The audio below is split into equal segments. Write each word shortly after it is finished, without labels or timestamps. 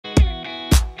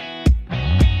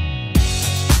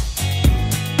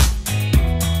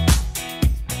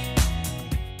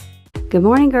Good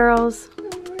morning, girls.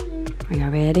 Good morning. Are y'all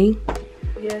ready?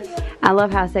 Yes. I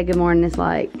love how I said good morning. It's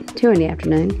like 2 in the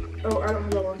afternoon. Oh, I don't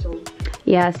have that watch on.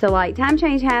 Yeah, so like time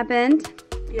change happened.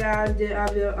 Yeah, I did. I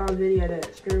videoed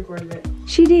it. Screen recorded it.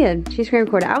 She did. She screen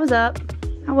recorded. I was up.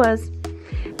 I was.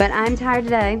 But I'm tired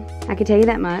today. I can tell you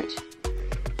that much.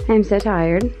 I'm so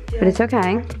tired, Yeah, but it's okay.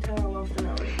 I can tell I lost an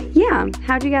hour. Yeah,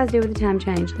 how'd you guys do with the time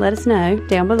change? Let us know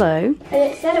down below. And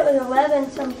it said it was 11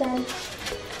 something,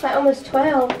 like almost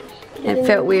 12. It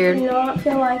felt weird. You know, I don't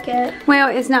feel like it.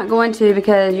 Well, it's not going to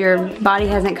because your body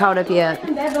hasn't caught up yet.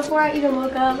 In bed before I even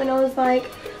woke up, and I was like,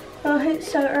 oh, it's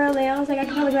so early. I was like, I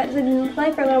can probably go back to sleep and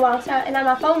play for a little while. So, and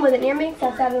my phone wasn't near me, so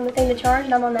I sat on the thing to charge,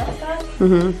 and I'm on that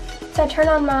side. So I turned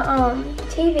on my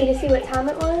TV to see what time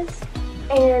it was,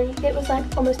 and it was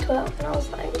like almost 12, and I was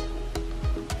like,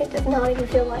 it does not even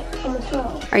feel like almost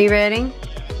 12. Are you ready?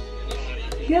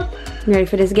 Yep. You ready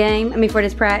for this game? I mean, for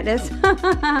this practice?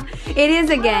 It is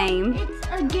a game. It's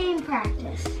a game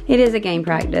practice. It is a game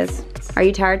practice. Are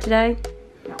you tired today?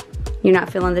 No. You're not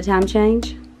feeling the time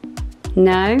change?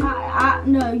 No?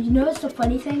 No, you know what's the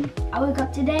funny thing? I woke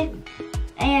up today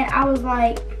and I was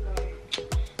like,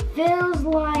 feels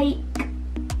like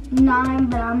 9,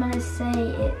 but I'm gonna say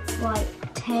it's like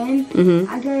 10.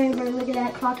 I go over and look at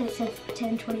that clock and it says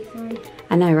 10:23.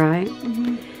 I know, right?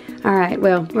 All right,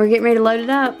 well, we're getting ready to load it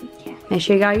up. Yeah. Make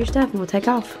sure you got all your stuff and we'll take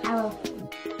off. I will.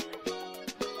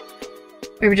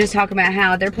 We were just talking about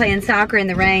how they're playing soccer in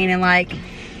the rain and like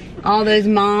all those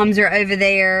moms are over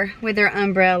there with their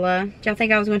umbrella. Did y'all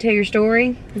think I was gonna tell your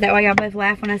story? Is that why y'all both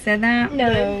laughed when I said that?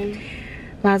 No.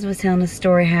 Liza was telling a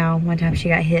story how one time she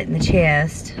got hit in the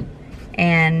chest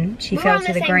and she fell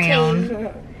to the ground.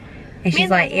 And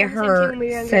she's like, it hurt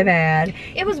so bad.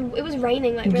 It was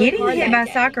raining like really Getting hard hit that by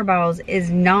day. soccer balls is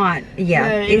not, No,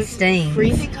 it was stings.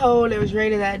 freezing cold. It was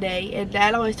raining that day, and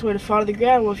Dad always told me to fall to the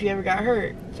ground if you ever got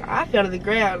hurt. So I fell to the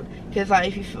ground because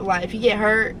like if you get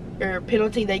hurt or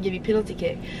penalty, they give you penalty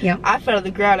kick. Yep. I fell to the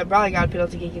ground and probably got a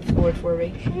penalty kick and scored for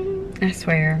me. I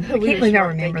swear. I We can't were believe y'all smart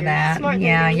remember thinkers. that. Smart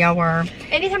Yeah, thinkers. y'all were.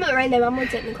 Anytime it rained, though, Mom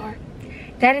would sit in the car.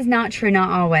 That is not true, not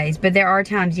always, but there are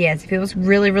times, yes, if it was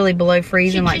really, really below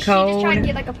freezing, like She just cold. tried to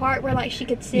get like a part where like she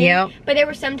could sit. Yep. But there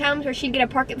were some times where she'd get a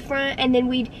park at the front, and then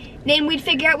we'd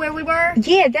figure out where we were.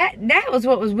 Yeah, that was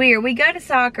what was weird. We go to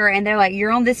soccer and they're like,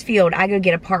 you're on this field. I go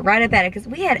get a part right up at it because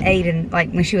we had Aiden,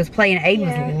 like when she was playing,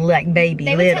 Aiden was like baby,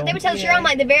 They little. would tell us you're on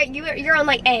like you're on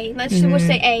like A. We'll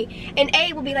say A, and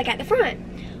A will be like at the front.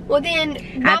 Well then,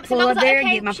 Mom pull was up like, there,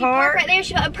 okay, get my she parked part. right there.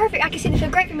 She felt perfect. I can see this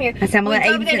field great from here. I said, I'm gonna let We'd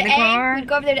go over Aiden there sit in to the A. car. We'd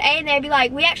go over there to A, and they'd be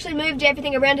like, we actually moved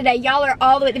everything around today. Y'all are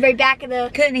all the way at the very back of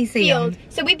the Couldn't he see field. them?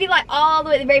 So we'd be like all the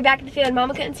way at the very back of the field, and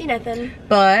Mama couldn't see nothing.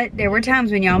 But there were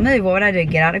times when y'all moved. What would I do?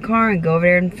 Get out of the car and go over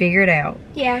there and figure it out.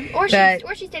 Yeah, or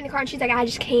she'd stay in the car and she's like, I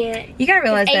just can't. You gotta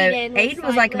realize though, Aiden was, Aiden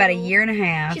was like about a little. year and a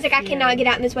half. She's like, I cannot get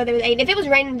out in this weather with Aiden. If it was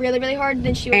raining really, really hard,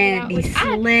 then she would And get it'd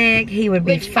out. be slick. He would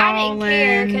be Which I falling. didn't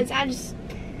care because I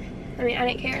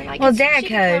didn't care. Like, Well, she Dad could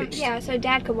come- coached. Yeah, so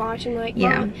Dad could watch and like,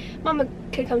 Yeah. Mama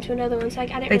could come to another one. So like,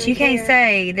 I didn't. But really you can't care.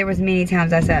 say there was many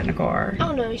times I sat in the car.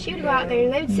 Oh no, she would go out there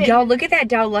and they would sit. Y'all look at that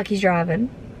dog Lucky's driving.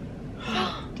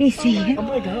 Do you see it? Oh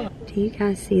my god. Do you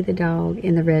guys see the dog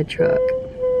in the red truck?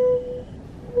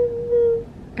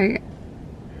 Okay.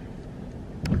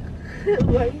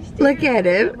 Why are you staring Look at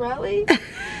him. Riley?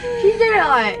 She's there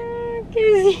like.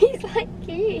 He's like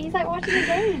cute. He's like watching the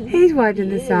game. He's watching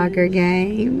the soccer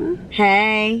game.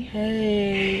 Hey.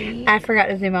 Hey. I forgot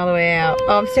to zoom all the way out.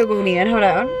 Oh, I'm still going in. Hold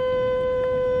on.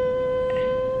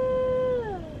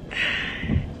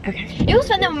 Okay. It was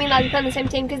fun that when we like playing the same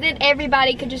team because then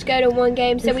everybody could just go to one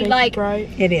game. So we'd like. Right.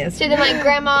 It is. So then like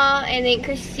Grandma and then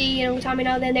Christy and Uncle Tommy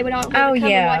and all them, they would all come Oh,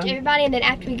 yeah. and watch everybody, and then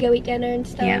after we go eat dinner and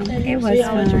stuff. Yeah, and it was So y'all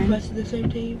always fun. requested the same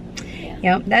team?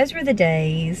 Yep, those were the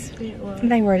days. It was.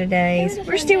 They were the days. They were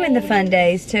the We're fun still in the days. fun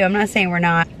days too. I'm not saying we're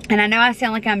not. And I know I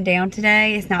sound like I'm down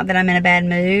today. It's not that I'm in a bad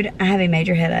mood. I have a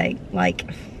major headache. Like,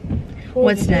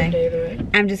 what's new?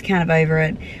 I'm just kind of over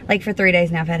it. Like for 3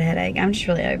 days now I've had a headache. I'm just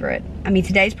really over it. I mean,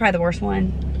 today's probably the worst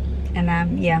one.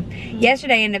 And yeah.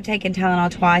 Yesterday I ended up taking Tylenol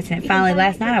twice and it finally,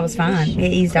 last night I was fine.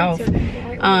 It eased off.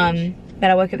 But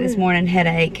I woke up this morning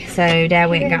headache. So Dad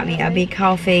went and got me a big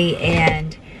coffee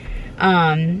and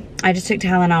I just took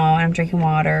Tylenol and I'm drinking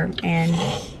water and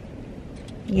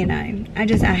you know, I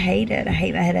hate it. I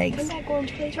hate my headaches.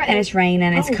 And it's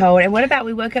raining, it's cold. And what about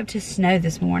we woke up to snow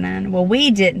this morning? Well,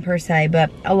 we didn't per se, but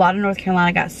a lot of North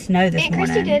Carolina got snow this morning.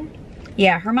 Christy did.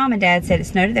 Yeah, her mom and dad said it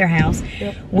snowed at their house.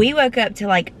 Yep. We woke up to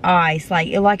like ice, like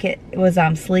it was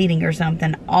sleeting or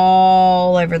something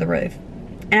all over the roof.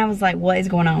 And I was like, what is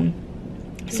going on?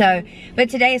 So, but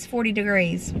today is 40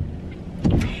 degrees.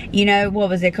 You know, what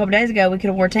was it? A couple days ago, we could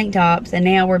have wore tank tops, and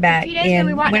now we're back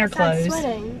in winter clothes.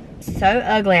 Sweating. So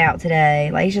ugly out today.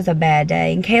 Like, it's just a bad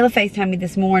day. And Kayla FaceTimed me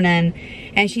this morning,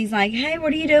 and she's like, hey,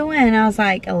 what are you doing? And I was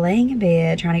like, laying in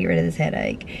bed, trying to get rid of this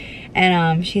headache.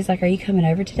 And she's like, are you coming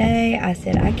over today? I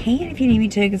said, I can if you need me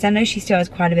to, because I know she still has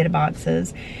quite a bit of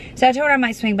boxes. So I told her I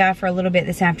might swing by for a little bit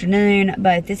this afternoon,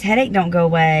 but if this headache don't go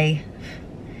away,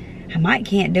 I might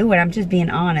can't do it. I'm just being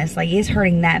honest. Like, it's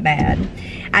hurting that bad.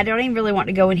 I don't even really want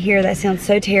to go in here. That sounds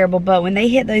so terrible, but when they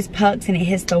hit those pucks and it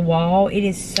hits the wall, it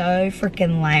is so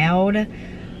freaking loud.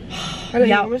 I know,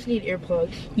 you almost need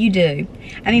earplugs. You do.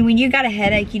 I mean, when you got a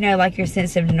headache, you know, like you're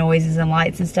sensitive to noises and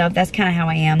lights and stuff. That's kind of how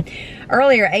I am.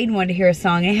 Earlier, Aiden wanted to hear a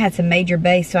song, and it had some major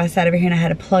bass, so I sat over here and I had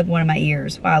to plug one of my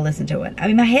ears while I listened to it. I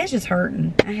mean, my head's just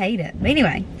hurting. I hate it. But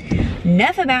anyway,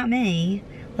 enough about me.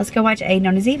 Let's go watch Aiden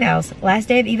on his evals. Last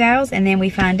day of evals, and then we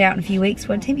find out in a few weeks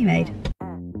what team he made.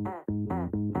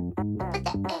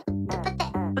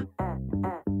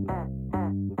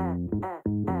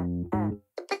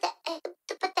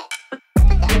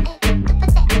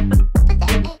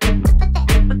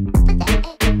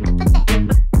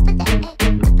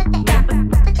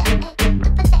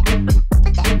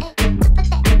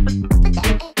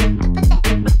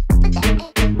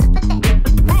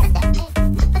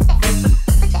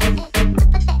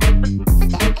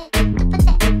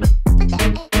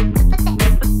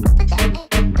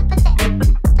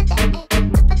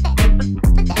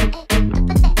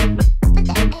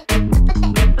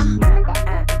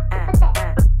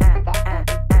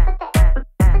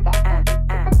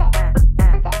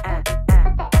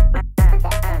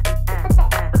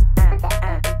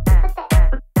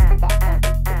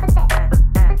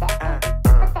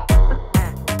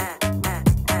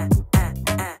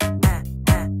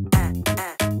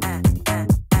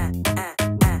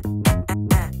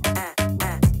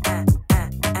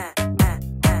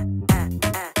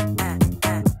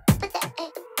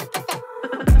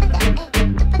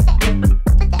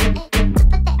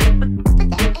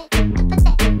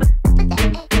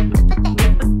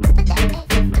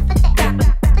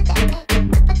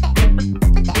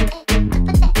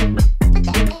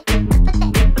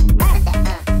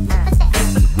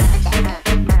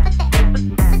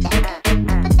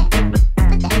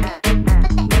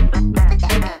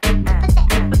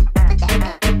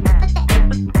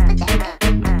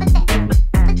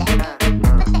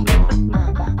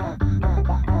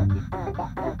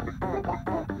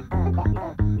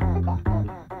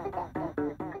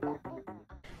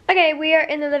 Okay, we are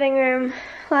in the living room.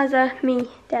 Liza, me,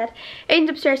 Dad. Aiden's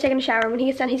upstairs taking a shower. When he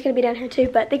gets done, he's going to be down here too.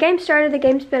 But the game started. The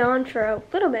game's been on for a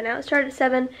little bit now. It started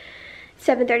at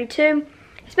 7:32.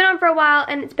 It's been on for a while,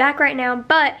 and it's back right now.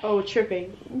 But oh,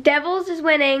 tripping. Devils is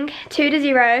winning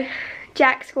 2-0.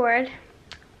 Jack scored.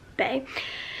 Bay.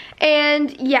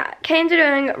 And yeah, Canes are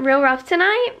doing real rough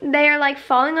tonight. They are like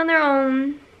falling on their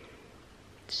own.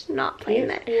 Just not playing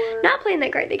that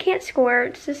great. They can't score.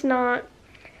 It's just not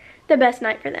the best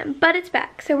night for them, but it's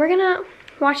back. So we're gonna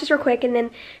watch this real quick, and then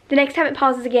the next time it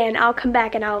pauses again, I'll come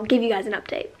back and I'll give you guys an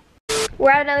update.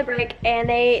 We're at another break, and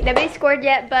nobody scored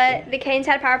yet, but the Canes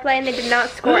had a power play and they did not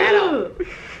score at all.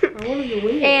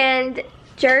 And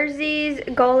Jersey's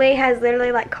goalie has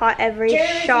literally like caught every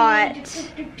shot.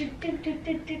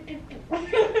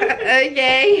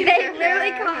 Okay. They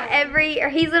literally caught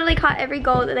he's literally caught every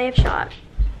goal that they have shot.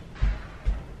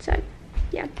 So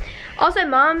yeah. Also,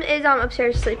 Mom is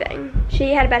upstairs sleeping.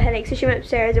 She had a bad headache, so she went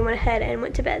upstairs and went ahead and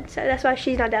went to bed. So that's why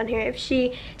she's not down here. If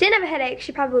she didn't have a headache,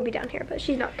 she probably would be down here, but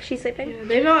she's not. She's sleeping. Yeah,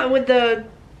 they're not. With the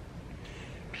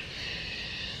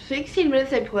 16 minutes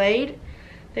they played,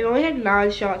 they've only had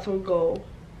 9 shots on goal.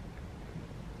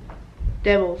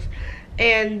 Devils.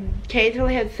 And Canes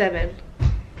only had 7.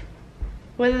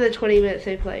 Within the 20 minutes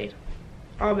they played.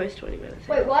 Almost 20 minutes.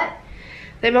 Wait, what?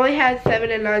 They've only had 7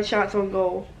 and 9 shots on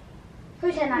goal.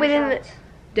 Who's had 9 Within shots?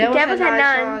 Devils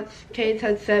had 9 shots, Canes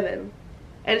had 7.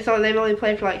 And so they've only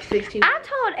played for like 16 I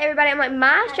told everybody, I'm like,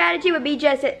 my strategy would be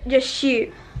just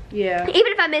shoot. Yeah.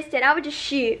 Even if I missed it, I would just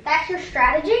shoot. That's your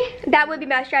strategy? That would be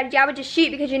my strategy. I would just shoot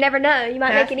because you never know. You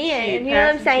might make it in. You know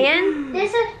what I'm saying?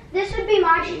 This would be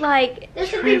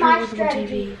my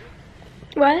strategy.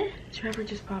 What? Trevor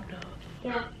just popped up.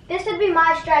 Yeah. This would be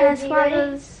my strategy. That's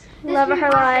Liza's love of her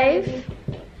life.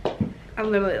 I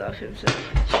literally love him so much.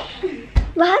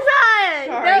 Liza!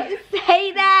 Don't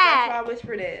say that! That's why I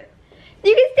whispered it.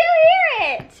 You can still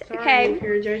hear it! Sorry, okay. if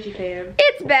you're a Jersey fan.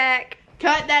 It's back.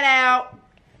 Cut that out.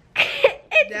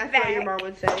 It's That's back. what your mom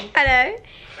would say. I know.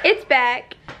 It's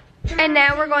back. And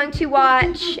now we're going to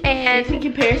watch and in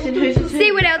comparison, who's the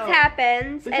see what else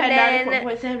happens. We've And had 94 then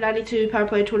points, they have 92, power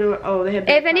play 21. Oh, they have.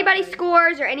 if anybody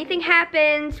scores or anything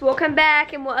happens, we'll come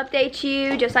back and we'll update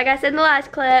you, just like I said in the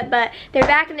last clip. But they're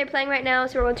back and they're playing right now,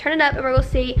 so we're going to turn it up and we're going to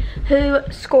see who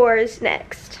scores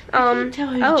next. I can't tell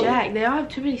who's Jack. They all have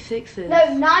too many sixes.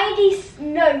 No, 90.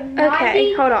 No, 90.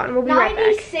 Okay, hold on. We'll be right back.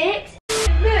 96.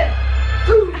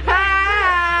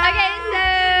 Okay, so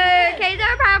Kay's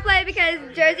our power play because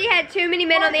Josie had too many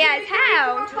men on the ice.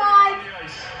 How?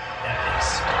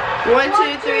 1,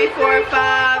 2, 3, 4,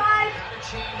 5.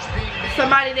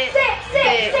 Somebody didn't.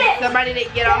 Six. Somebody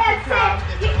didn't get off in time.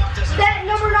 That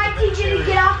number 19 didn't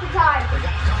get off the time.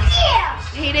 Yeah.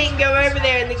 He didn't go over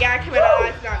there, and the guy coming on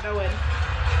ice not knowing.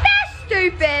 That's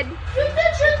stupid.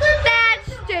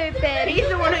 That's stupid. He's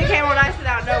the one who came on ice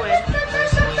without knowing.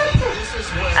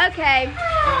 Okay.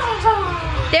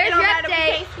 There's your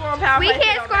update. We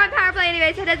can't score on power play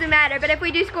anyway, so it doesn't matter. But if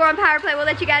we do score on power play, we'll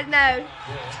let you guys know.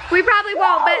 We probably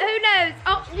won't, but who knows?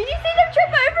 Oh, did you see them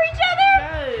trip over each other?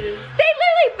 No. They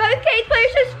literally, both Canes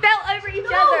players just fell over each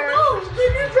other. No, the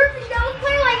new person, that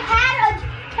player like had a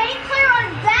Kane player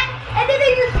on his back, and then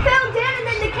they just fell down, and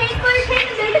then the Kane player came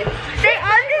and They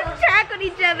all just tackled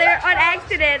each other on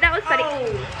accident. That was funny.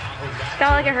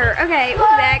 Felt like it hurt. Okay, we'll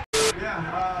be back. Yeah,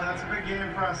 that's a big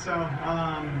game for us. So,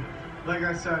 like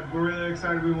I said, we're really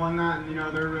excited we won that, and you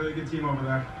know they're a really good team over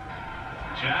there.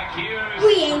 Jack Hughes,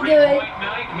 We ain't good.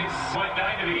 his point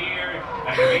night of the year.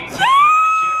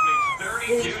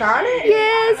 Is he trying it?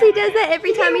 Yes, he does that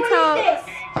every time he talks.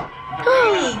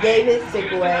 He gave his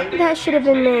stick away. That should have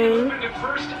been me.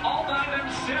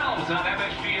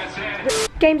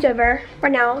 Game's over. We're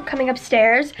now coming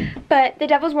upstairs, but the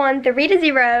Devils won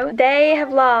 3-0. They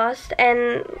have lost,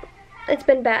 and it's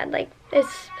been bad. Like,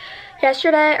 it's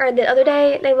yesterday, or the other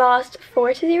day, they lost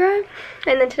 4-0,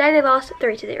 and then today they lost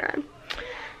 3-0.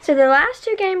 So the last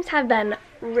two games have been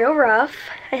real rough.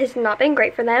 It has not been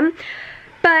great for them,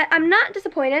 but I'm not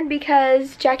disappointed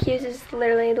because Jack Hughes is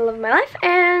literally the love of my life,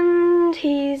 and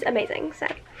he's amazing, so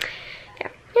yeah.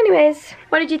 Anyways,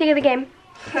 what did you think of the game?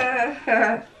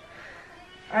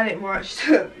 I didn't watch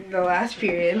the last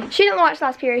period. She didn't watch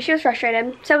last period. She was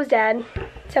frustrated. So was Dad.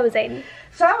 So was Aiden.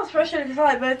 So I was frustrated because I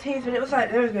like both teams, but it was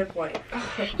like there was no point.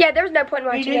 Yeah, there was no point in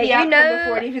We watching knew it. the You outcome know,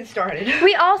 before it even started.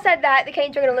 we all said that the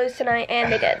Canes were going to lose tonight,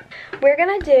 and they did. We're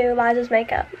going to do Liza's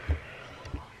makeup.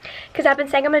 Because I've been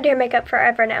saying I'm going to do her makeup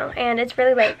forever now, and it's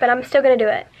really late, but I'm still going to do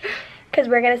it. Because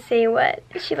we're going to see what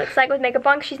she looks like with makeup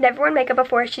on. She's never worn makeup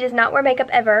before. She does not wear makeup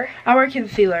ever. I wear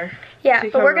concealer. Yeah, to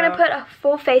but we're cover going to put a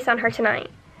full face on her tonight.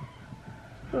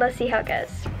 Let's see how it goes.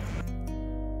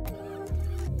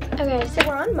 Okay, so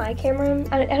we're on my camera.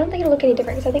 I don't think it'll look any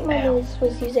different because I think mine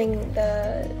was using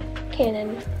the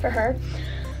Canon for her.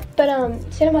 But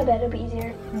sit on my bed, it'll be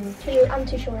easier. I'm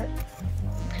too short.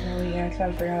 Oh yeah, I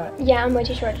kind of forgot. Yeah, I'm way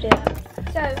too short to do that.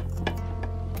 So,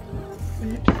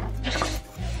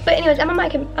 but anyways, I'm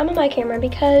on my camera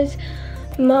because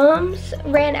Mom's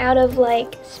ran out of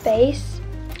like space.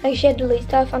 Like she had to delete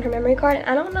stuff on her memory card, and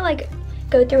I don't want to like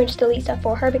go through and just delete stuff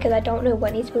for her because I don't know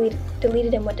what needs to be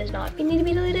deleted and what does not need to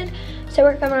be deleted. So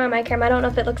we're coming on my camera. I don't know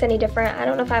if it looks any different. I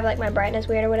don't know if I have like my brightness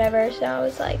weird or whatever. So I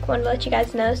was like, wanted to let you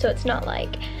guys know so it's not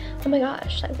like, oh my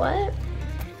gosh, like what?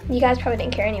 You guys probably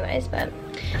didn't care anyways, but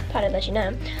thought I'd let you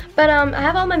know. But I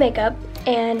have all my makeup,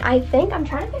 and I think I'm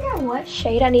trying to figure out what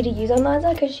shade I need to use on Liza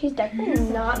because she's definitely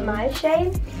not my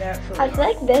shade. I feel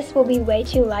like this will be way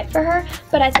too light for her,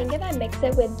 but I think if I mix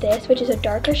it with this, which is a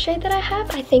darker shade that I have,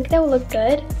 I think that will look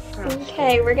good.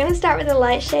 Okay, we're gonna start with the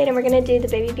light shade, and we're gonna do the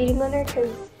Baby Beauty blender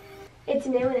because it's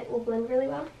new and it will blend really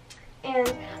well.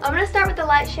 And I'm gonna start with the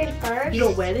light shade first. You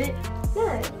don't wet it?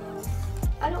 No,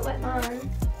 I don't wet mine.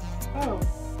 Oh.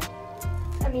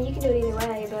 I mean, you can do it either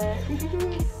way, but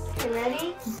you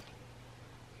ready?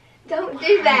 Don't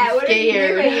do that. What are you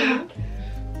doing?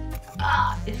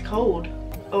 It's cold.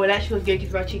 Oh, it actually looks good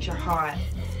because my cheeks are hot.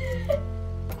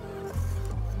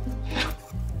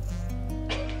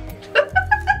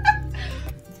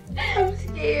 I'm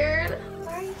scared.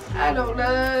 I don't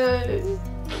know.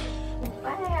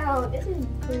 Wow, this is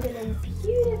blending in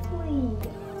beautifully.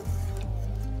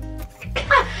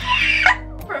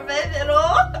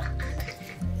 Professional.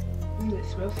 It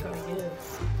smells kind of good.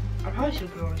 I probably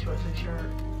should put on shorts and shirt.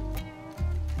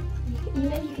 You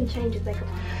know you can change his makeup.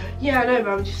 Yeah, I know, but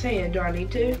I'm just saying, do I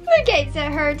need to? Okay, so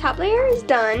her top layer is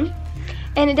done.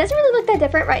 And it doesn't really look that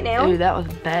different right now. Ooh, that was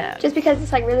bad. Just because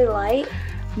it's like really light.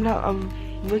 I'm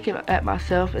looking at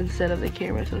myself instead of the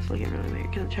camera, so it's looking really weird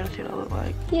because I'm trying to see what I look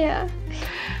like. Yeah.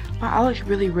 My eye looks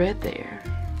really red there.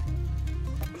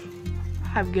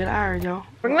 I have good iron, y'all.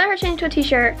 We're gonna let her change to a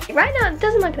t-shirt. Right now, it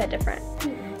doesn't look that different.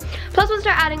 Plus, we'll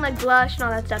start adding like blush and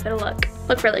all that stuff. It'll look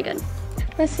really good.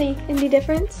 Let's see, any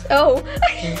difference? Oh.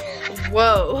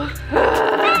 Whoa.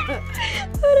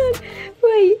 Hold on.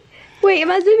 Wait,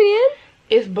 am I zooming in?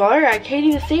 It's blurry, I can't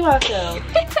even see myself.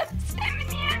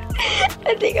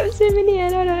 I think I'm zooming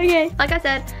in. Hold on, okay. Like I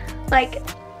said, like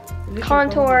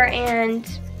contour and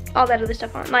all that other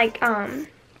stuff on. Like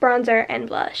bronzer and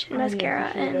blush and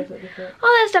mascara and all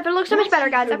that stuff. It looks so much better,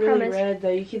 guys, I really promise. Red, though.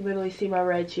 You can literally see my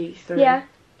red cheeks through. Yeah.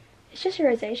 It's just your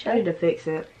I need rosacea. to fix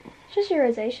it. It's just your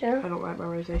rosacea. I don't like my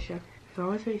rosacea. It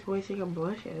always makes me think I'm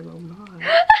blushing, and I'm not.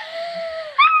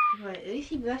 I'm like, at least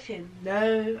he blushing.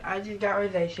 No, I just got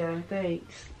rosacea.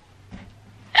 Thanks.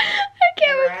 I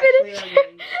can't wait to finish.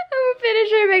 I'm gonna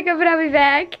finish her makeup and I'll be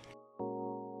back.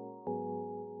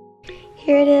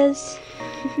 Here it is.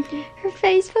 Her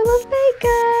face full of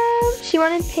makeup. She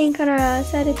wanted pink on her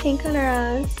eyes, so I did pink on her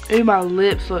eyes. Ooh, my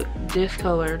lips look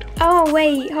discolored. Oh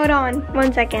wait, hold on,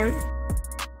 1 second.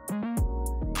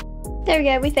 There we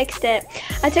go, we fixed it.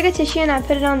 I took a tissue and I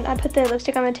put the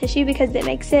lipstick on the tissue because it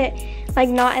makes it like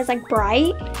not as like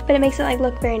bright, but it makes it like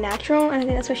look very natural, and I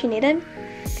think that's what she needed.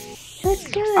 It looks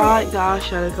good. I like the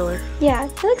eyeshadow color. Yeah,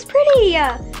 it looks pretty.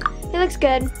 Yeah, it looks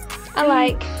good. I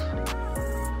like.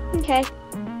 Okay,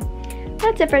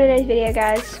 that's it for today's video,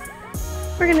 guys.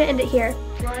 We're gonna end it here.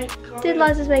 Did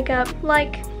Liza's makeup.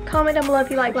 Like, comment down below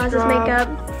if you like Liza's makeup.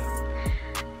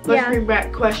 Let's bring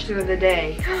back question of the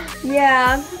day.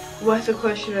 Yeah. What's the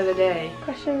question of the day?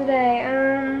 Question of the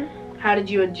day. How did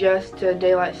you adjust to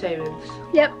daylight savings?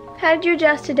 Yep. How did you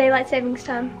adjust to daylight savings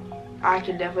time? I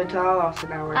can definitely tell I lost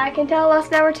an hour. I can tell I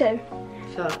lost an hour too.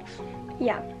 Sucks.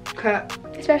 Yeah. Cut.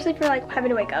 Especially for like having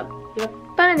to wake up. Yep.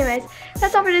 But anyways,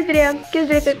 that's all for this video. Give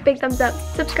this video a big thumbs up.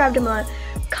 Subscribe down below.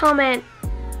 Comment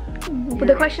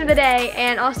the question of the day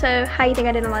and also how you think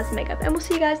I did on Liza's makeup. And we'll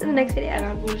see you guys in the next video. And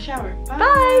I'm going to shower.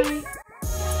 Bye.